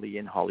legitimately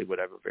in Hollywood.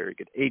 I have a very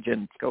good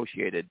agent,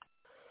 negotiated.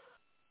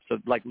 So,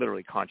 like,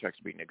 literally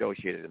contracts being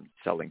negotiated and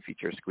selling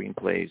feature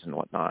screenplays and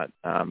whatnot.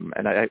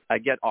 And I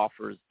get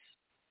offers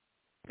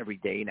every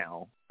day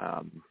now.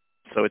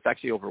 So it's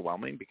actually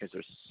overwhelming because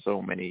there's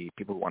so many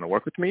people who want to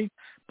work with me.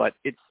 But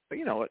it's,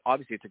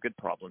 obviously it's a good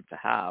problem to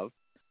have.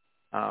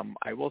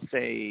 I will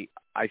say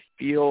I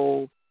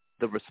feel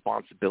the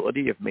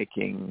responsibility of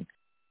making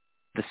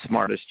the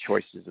smartest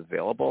choices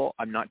available.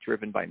 I'm not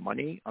driven by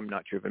money. I'm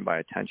not driven by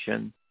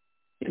attention.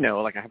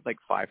 Like, I have like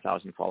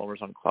 5,000 followers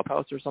on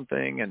Clubhouse or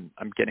something, and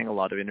I'm getting a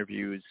lot of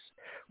interviews,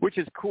 which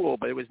is cool,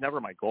 but it was never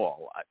my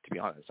goal, to be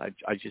honest.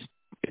 I just,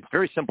 it's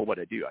very simple what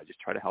I do. I just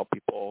try to help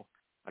people.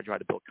 I try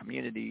to build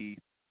community,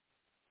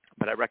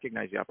 but I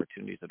recognize the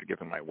opportunities that are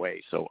given my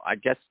way. So I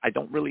guess I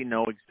don't really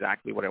know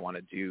exactly what I want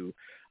to do.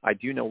 I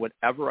do know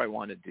whatever I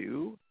want to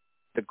do,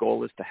 the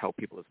goal is to help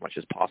people as much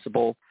as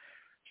possible.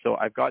 So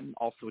I've gotten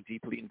also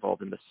deeply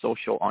involved in the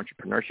social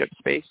entrepreneurship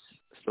space.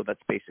 So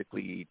that's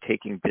basically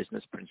taking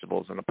business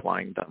principles and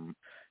applying them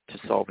to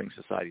solving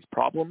society's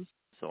problems.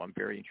 So I'm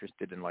very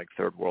interested in like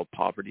third world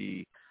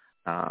poverty,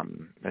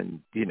 and,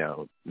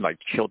 like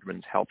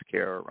children's health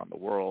care around the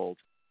world,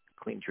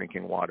 clean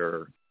drinking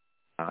water,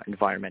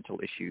 environmental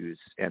issues.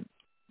 And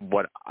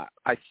what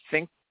I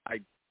think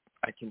I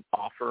can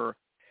offer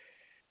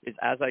is,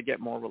 as I get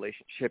more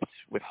relationships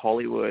with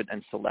Hollywood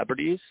and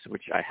celebrities,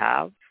 which I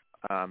have,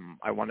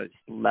 I want to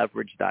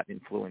leverage that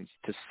influence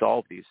to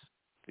solve these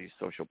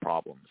social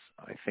problems.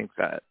 I think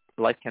that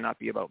life cannot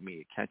be about me.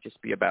 It can't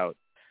just be about,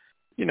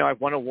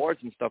 I've won awards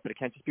and stuff, but it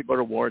can't just be about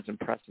awards and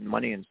press and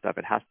money and stuff.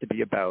 It has to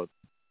be about,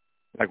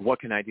 like, what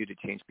can I do to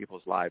change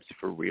people's lives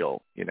for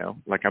real?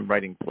 Like, I'm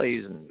writing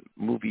plays and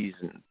movies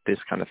and this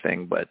kind of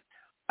thing, but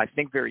I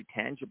think very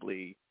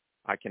tangibly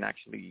I can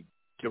actually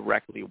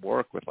directly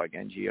work with like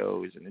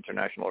NGOs and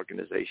international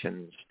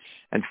organizations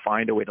and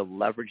find a way to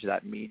leverage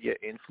that media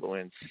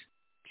influence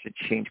to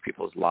change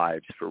people's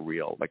lives for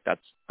real. Like,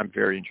 I'm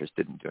very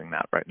interested in doing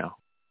that right now.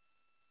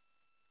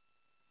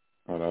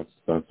 Oh,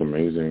 that's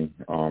amazing.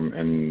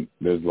 And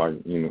there's like,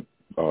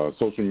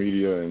 social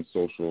media and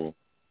social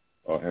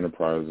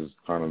enterprise is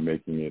kind of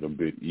making it a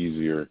bit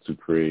easier to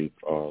create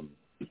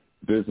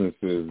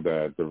businesses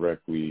that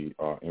directly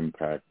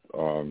impact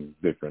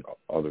different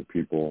other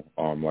people.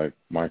 Like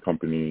my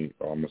company,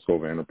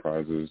 Muskova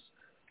Enterprises,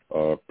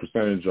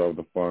 percentage of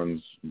the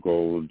funds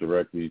go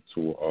directly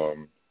to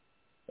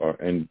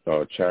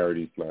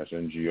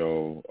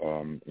charity/NGO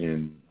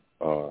in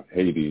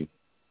Haiti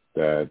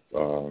that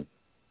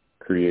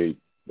create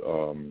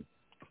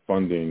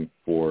funding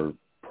for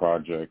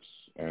projects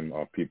and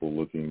people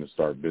looking to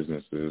start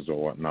businesses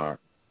or whatnot.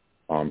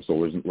 So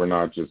we're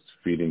not just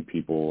feeding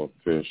people a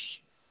fish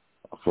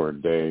for a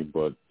day,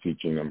 but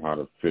teaching them how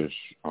to fish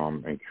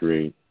and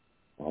create,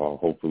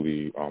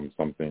 hopefully,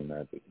 something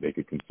that they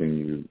could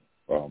continue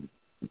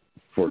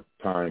for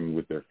time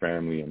with their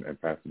family and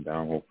pass it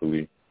down,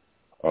 hopefully.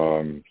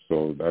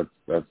 So that's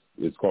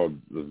it's called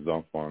the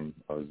Zafen,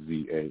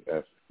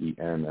 ZAFEN,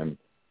 and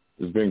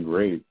it's been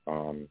great,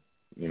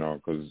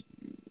 because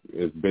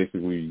it's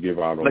basically you give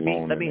out a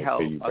loan let me and help.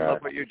 they pay you back. I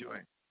love what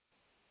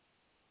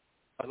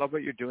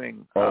you're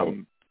doing. Oh.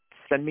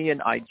 Send me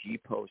an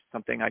IG post,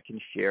 something I can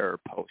share.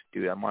 Post,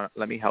 dude.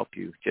 Let me help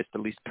you. Just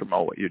at least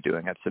promote what you're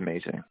doing. That's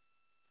amazing.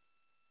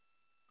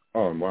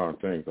 Oh wow,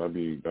 thanks. That'd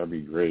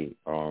be great.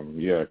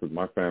 Yeah, because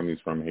my family's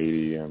from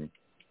Haiti, and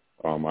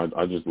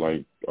I just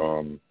like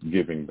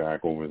giving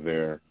back over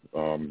there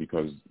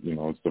because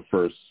it's the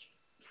first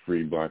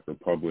free Black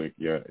republic,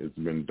 yet it's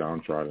been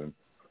downtrodden.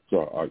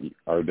 So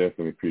I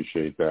definitely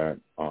appreciate that,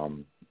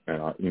 and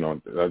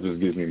that just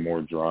gives me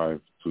more drive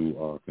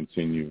to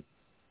continue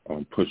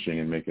pushing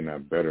and making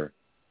that better.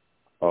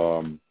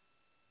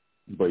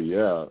 But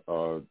yeah,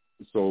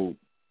 so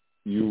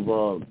you've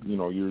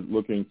you're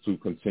looking to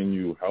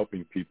continue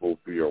helping people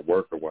through your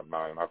work or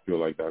whatnot, and I feel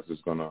like that's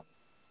just gonna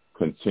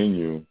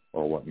continue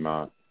or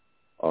whatnot.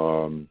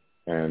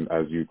 And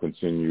as you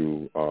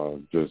continue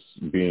just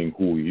being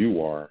who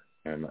you are,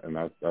 and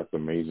that's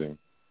amazing.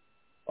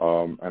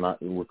 And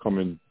we're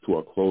coming to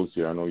a close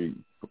here. I know you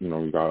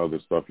got other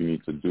stuff you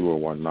need to do or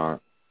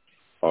whatnot.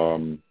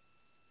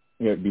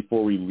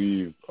 before we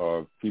leave,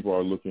 people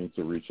are looking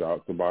to reach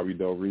out to Bobby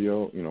Del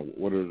Rio.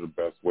 What are the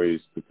best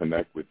ways to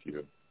connect with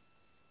you?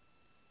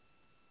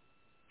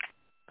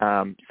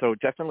 So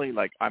definitely,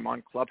 I'm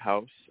on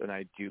Clubhouse, and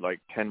I do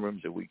 10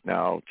 rooms a week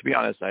now. To be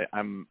honest,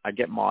 I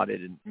get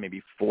modded in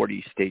maybe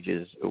 40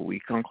 stages a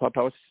week on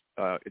Clubhouse.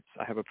 I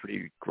have a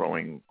pretty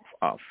growing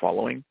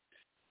following,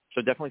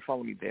 so definitely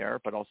follow me there.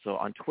 But also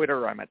on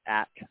Twitter, I'm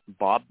at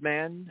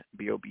Bobman,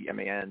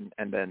 Bobman,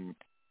 and then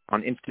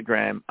on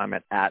Instagram, I'm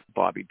at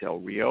Bobby Del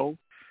Rio.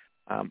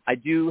 I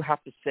do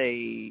have to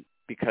say,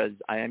 because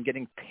I am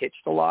getting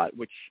pitched a lot,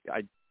 which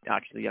I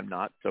actually am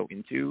not so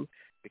into,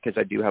 because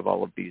I do have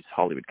all of these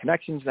Hollywood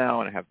connections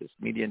now and I have this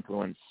media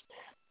influence.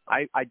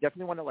 I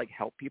definitely want to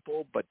help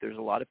people, but there's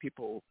a lot of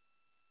people,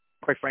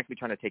 quite frankly,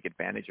 trying to take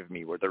advantage of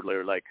me, where they're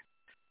literally like,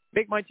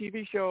 make my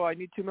TV show, I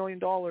need $2 million,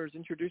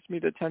 introduce me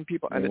to 10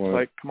 people. And it's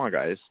like, come on,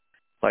 guys.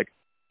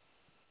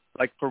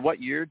 Like for what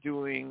you're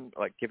doing,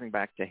 giving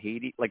back to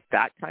Haiti,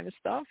 that kind of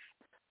stuff,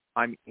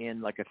 I'm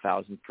in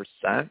 1,000%,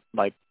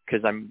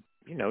 because I'm,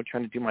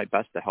 trying to do my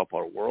best to help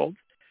our world.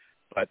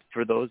 But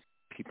for those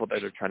people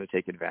that are trying to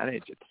take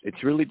advantage,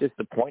 it's really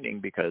disappointing,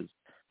 because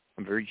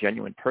I'm a very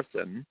genuine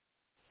person.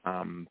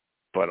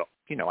 But,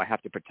 I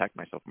have to protect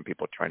myself from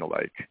people trying to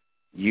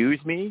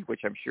use me,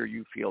 which I'm sure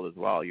you feel as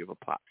well. You have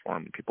a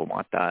platform and people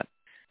want that.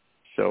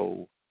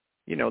 So,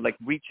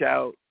 reach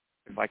out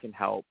if I can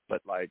help,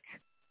 but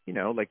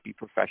be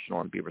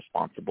professional and be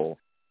responsible.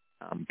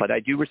 But I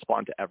do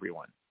respond to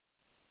everyone,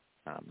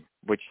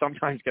 which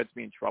sometimes gets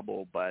me in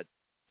trouble, but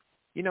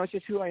it's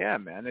just who I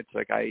am, man. It's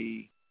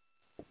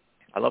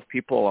I love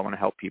people. I want to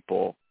help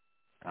people.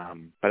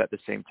 But at the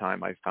same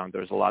time, I found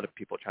there's a lot of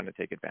people trying to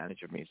take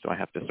advantage of me, so I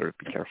have to sort of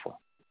be careful.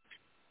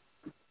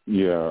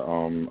 Yeah,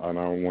 and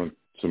I want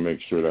to make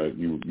sure that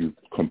you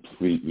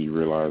completely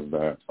realize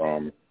that.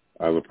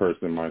 As a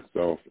person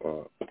myself,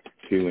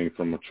 healing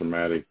from a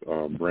traumatic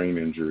brain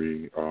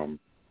injury,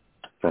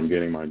 from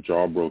getting my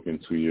jaw broken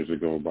 2 years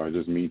ago, by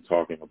just me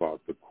talking about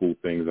the cool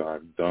things that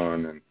I've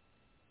done, and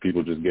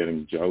people just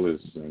getting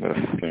jealous and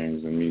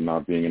things, and me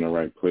not being in the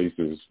right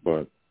places.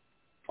 But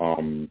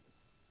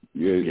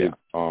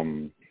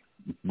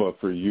but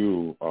for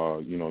you,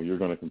 you're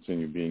going to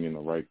continue being in the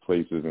right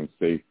places and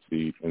safe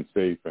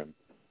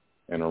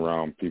and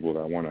around people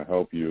that want to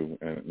help you.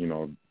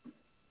 And,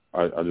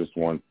 I just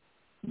want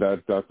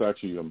that's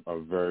actually a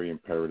very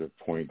imperative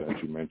point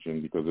that you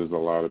mentioned, because there's a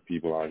lot of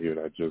people out here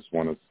that just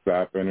want to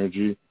sap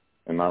energy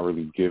and not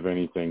really give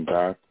anything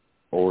back,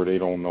 or they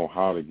don't know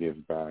how to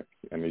give back,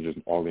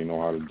 and all they know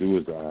how to do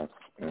is ask.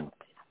 And,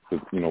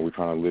 we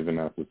kind of live in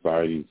that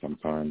society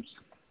sometimes.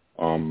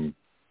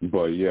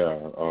 But yeah,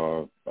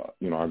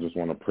 I just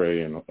want to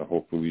pray and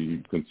hopefully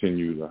you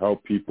continue to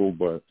help people,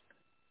 but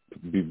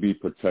be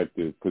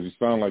protected, because you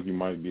sound like you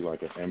might be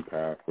like an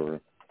empath or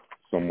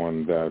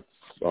someone that's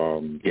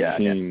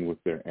keen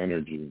with their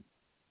energy.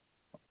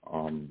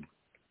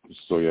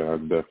 So yeah,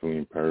 that's definitely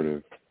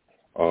imperative.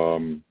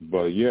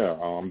 But yeah,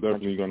 I'm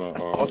definitely gonna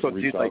also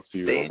reach out to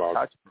you about.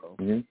 Touch, bro.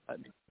 Mm-hmm.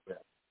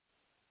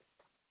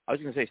 I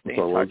was gonna say, stay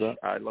in touch.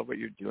 I love what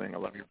you're doing. I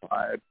love your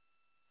vibe.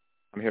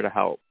 I'm here to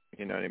help.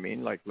 You know what I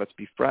mean? Let's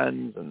be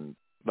friends, and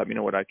let me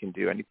know what I can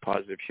do. Any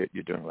positive shit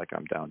you're doing,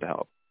 I'm down to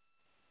help.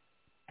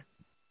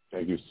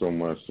 Thank you so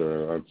much,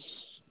 sir.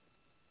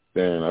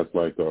 That's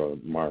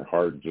my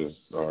heart just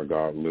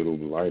got a little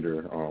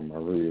lighter. I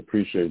really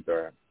appreciate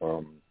that.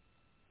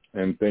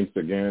 And thanks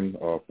again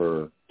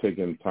for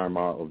taking time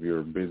out of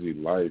your busy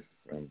life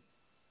and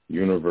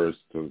universe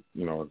to,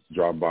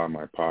 drop by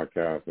my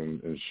podcast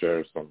and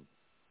share some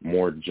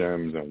more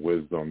gems and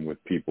wisdom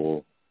with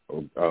people.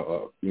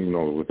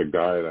 With a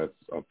guy that's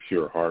a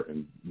pure heart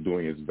and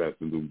doing his best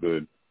to do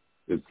good.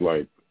 It's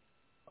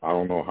I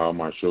don't know how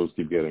my shows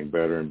keep getting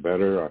better and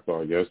better. I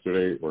thought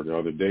yesterday or the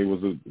other day was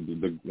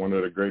one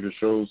of the greatest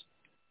shows,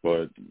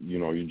 but,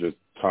 you just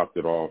topped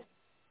it off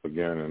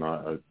again. And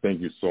I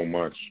thank you so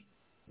much,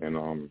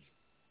 and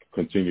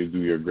continue to do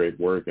your great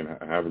work, and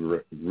have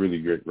a really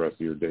great rest of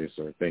your day,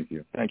 sir. Thank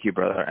you. Thank you,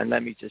 brother. And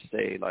let me just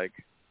say,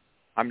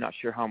 I'm not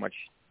sure how much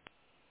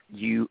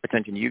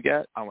attention you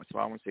get. I want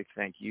to say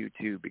thank you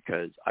too,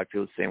 because I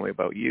feel the same way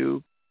about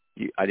you.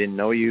 I didn't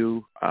know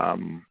you,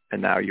 and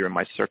now you're in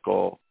my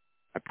circle.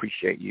 I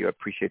appreciate you. I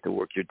appreciate the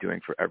work you're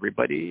doing for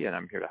everybody, and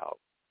I'm here to help.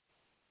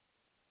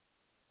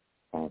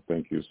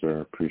 Thank you, sir.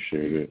 I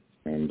appreciate it.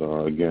 And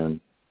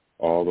again,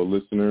 all the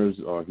listeners,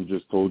 he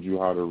just told you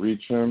how to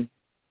reach him,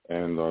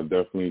 and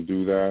definitely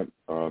do that.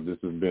 This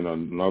has been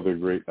another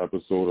great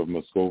episode of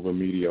Moscova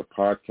Media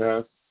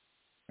Podcast.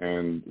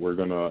 And we're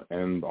going to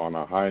end on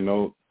a high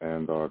note.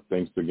 And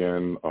thanks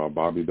again,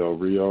 Bobby Del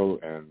Rio,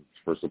 and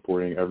for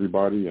supporting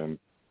everybody. And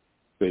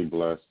stay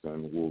blessed.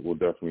 And we'll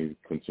definitely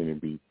continue to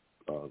be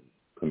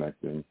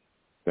connecting.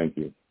 Thank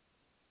you.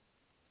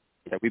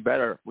 Yeah, we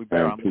better. I'm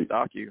going to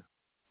stalk you.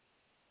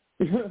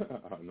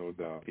 No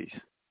doubt. Peace.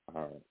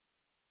 All right.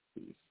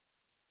 Peace.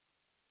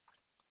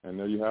 And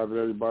there you have it,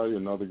 everybody.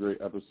 Another great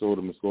episode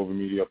of Moscova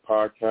Media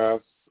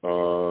Podcast.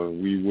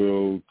 We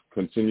will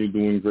continue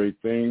doing great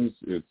things.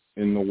 It's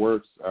in the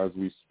works as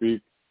we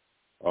speak.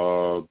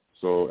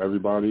 So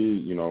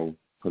everybody,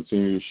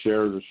 continue to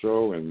share the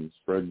show and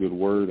spread good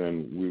word,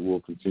 and we will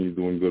continue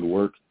doing good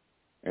work.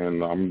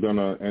 And I'm going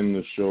to end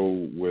the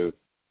show with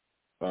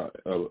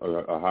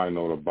a high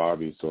note of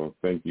Bobby. So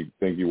thank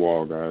you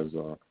all, guys.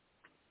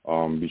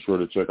 Be sure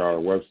to check out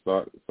our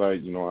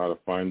website. You know how to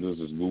find us.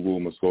 It's Google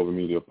Muscova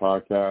Media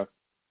Podcast.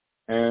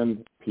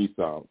 And peace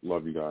out.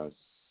 Love you guys.